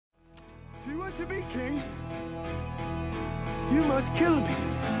If you want to be king, you must kill me.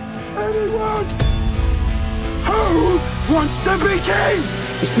 Anyone who wants to be king?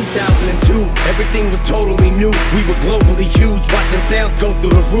 It's 2002, everything was totally new. We were globally huge, watching sales go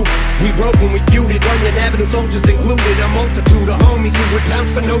through the roof. We wrote when we feuded, Runyon Avenue soldiers included. A multitude of homies who would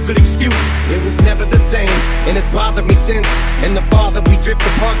pounce for no good excuse. It was never the same, and it's bothered me since. And the farther we drift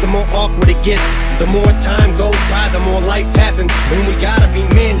apart, the more awkward it gets. The more time goes by, the more life happens. And we gotta be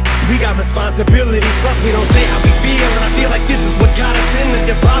men, we got responsibilities. Plus we don't say how we feel, and I feel like this is what got us in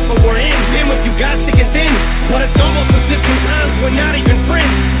the debacle we're in. Men with you guys sticking thin, but it's almost as if sometimes we're not even friends.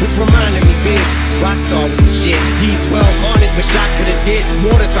 Which reminded me, Biz, Rockstar was the shit. D12 haunted, wish I could've did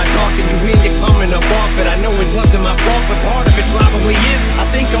more to try talking you into coming up off it. I know it wasn't my fault, but part of it probably is. I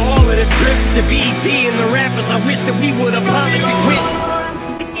think of all of the trips to BET and the rappers I wish that we would've politics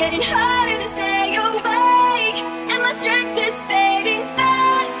with. It's getting harder to stay awake, and my strength is fading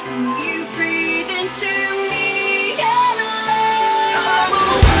fast. You breathe into me and alive. I'm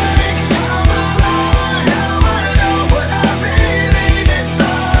awake, I'm alive. Now I know what I'm feeling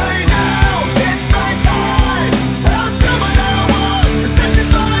inside. Now it's my time. I'll do what I want, 'cause this is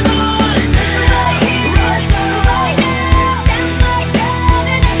my life. Right here, right now, right now. Stand like that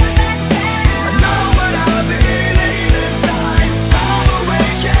and never back down. I know what I'm feeling inside. I'm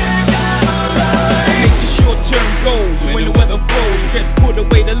awake and I'm alive. Make the short-term goals when the weather flows. Just put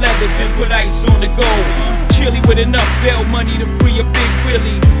away the leathers and put ice on the gold. Chilly with enough bail money to free a big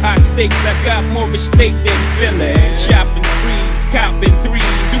Willie. High stakes, I got more at stake than Philly. Shopping sprees, copping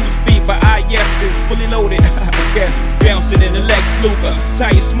threes. Dudes beat by IS's, fully loaded. Gas bouncing in the Lex Luger.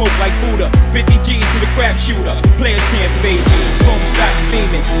 Tires smoke like Buddha. 50 G's to the crap shooter. Players can't fade me. Phone stops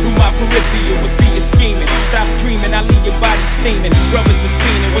beaming. Through my peripheral, we'll see you scheming. Stop dreaming, I leave your body steaming. Brothers was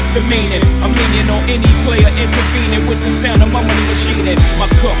fiending, what's the meaning? I'm leaning on any player intervening with the sound of my money machining.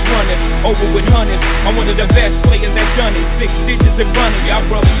 My cup running over with hundreds. I'm one of the best players that done it. 6 digits and running, y'all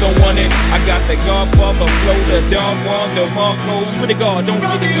brothers don't want it. I got the Godfather flow, the Don Juan, the Marco. Swear to God, don't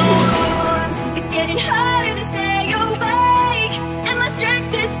get it twisted. It's getting harder to stay awake, and my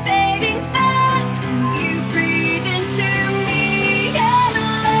strength is fading fast. You breathe into me and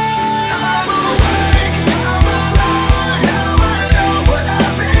alive. I'm awake, I'm alive. Now I know what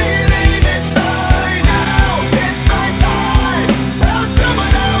I'm feeling inside. Now it's my time. I'll do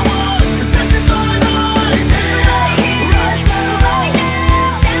what I want, 'cause this is my life. Right here, right now, right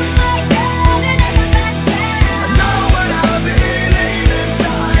now. Stand like that and never back down. I know what I'm feeling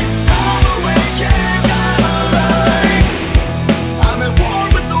inside. I'm awake and I'm alive. I'm at war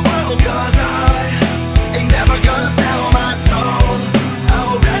with the world, 'cause I ain't never gonna sell my soul. I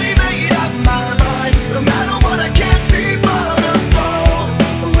already made up my mind. No matter what, I can't be but a soul.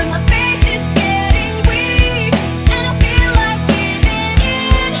 When my faith is getting weak and I feel like giving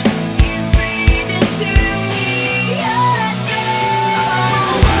in, you breathe into me again. I'm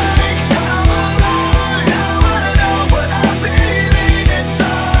awake, I'm alive. Now I know what I'm feeling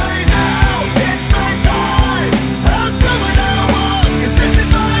inside. Now it's my time. I'll do what I want, 'cause this is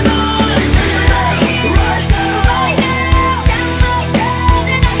my life. Right here, right now, right now. Stand like that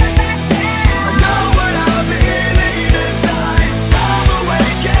and never back down. I know what I'm feeling inside. I'm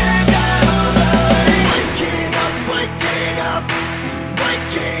awake and I'm alive. Waking up, waking up.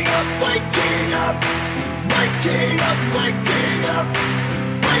 Waking up, waking up. Waking up, waking up.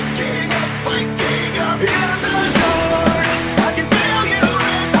 Waking up, waking up. In the dark, I can feel you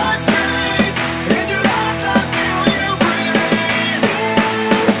in my sleep. In your eyes, I feel you breathe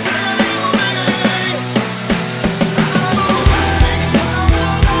into me. I'm awake, I'm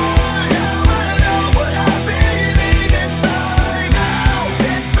alive. Now I know what I'm feeling inside. Now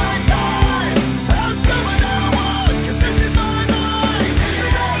it's my time. I'll do what I want, 'cause this is my life.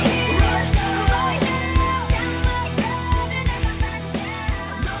 Right here, right now, right now. Stand like that and never back down.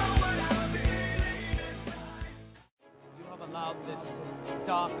 I know what I'm feeling inside. You have allowed this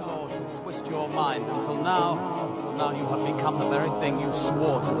dark lord to twist your mind until now you have become the very thing you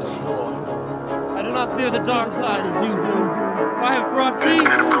swore to destroy. I do not fear the dark side as you do. I have brought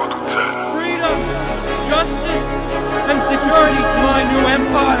peace, freedom, justice, and security to my new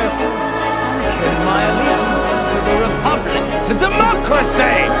empire. My allegiance is to the Republic, to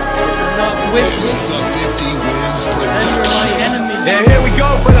democracy! Not with This me, is a 50 wins and you're my production. enemy. And here we go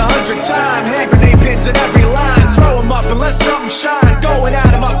for the 100th time. Hand grenade pins in every line. Throw 'em up and let something shine. Going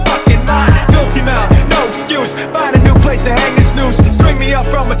out of my fucking mind. Filthy mouth, no excuse. Find a new place to hang this noose. String me up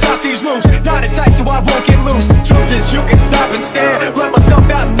from atop these roofs. Knot it tight so I won't get loose. Truth is you can stop and stare. Let myself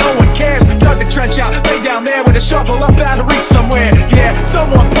out and no one cares. Dug the trench out, lay down there with a shovel up out of reach somewhere. Yeah,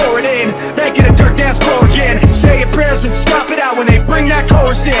 someone pour it in. Make it a dirt dance floor again. Say your prayers and stop it out when they bring that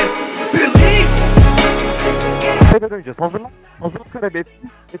chorus in. believe. Tekrar döneceğiz. Hazırlan. Hazırlık görevi.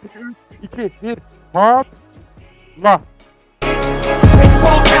 Etik 3, 2, 1. Patla.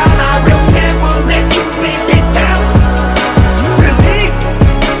 Walk out, I will never let you live it down. Believe.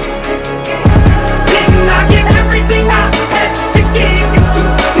 Didn't I give everything I had to give you to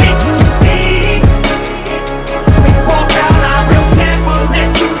make you see? Walk out, I will never let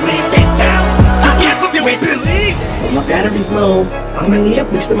you live it down. I'll never do it, believe. When my battery's low, I'm in the air,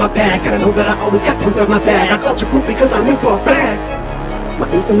 boosting my back, and I know that I always got proof of my bag. I called you proof because I knew for a fact. My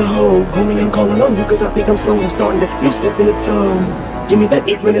ace in the hole, homie, I'm calling on you cause I think I'm slow. I'm starting to lose something its own. Give me that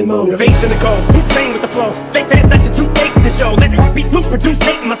adrenaline motivation to go. Insane with the flow. Fake fans not your 2 days to the show. Let heartbeats loose, produce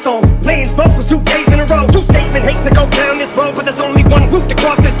hate in my soul. Laying vocals 2 days in a row. True statement, hate to go down this road, but there's only one route to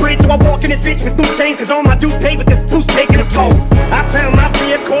cross this bridge. So I walk in this bitch with loose chains, cause all my dues paid with this boost taking its toll. I found my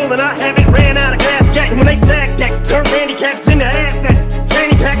vehicle and I haven't ran out of gas yet. And when they stack decks, turn handicaps into assets.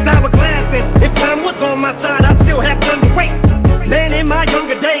 Fanny packs, hourglasses. If time was on my side, I'd still have none to waste. Man, in my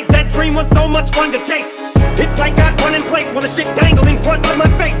younger days, that dream was so much fun to chase. It's like I run in place while the shit dangle in front of my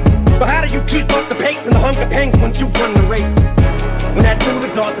face. But how do you keep up the pace and the hunger pangs once you've run the race? When that fuel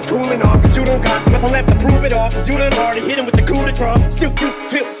exhaust is cooling off, cause you don't got nothing left to prove it off. Cause you done already hit him with the coup de grace. Still you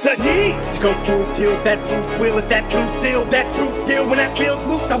feel the need to go through till that blue's will is that blue still, that true skill. When that feels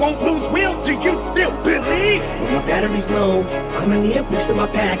loose, I won't lose will. Do you still believe? When my battery's low, I'm in the air, boosting my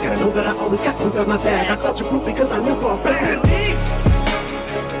pack, and I know that I always got proof of my bag. I called you proof because I knew for a fact. Believe.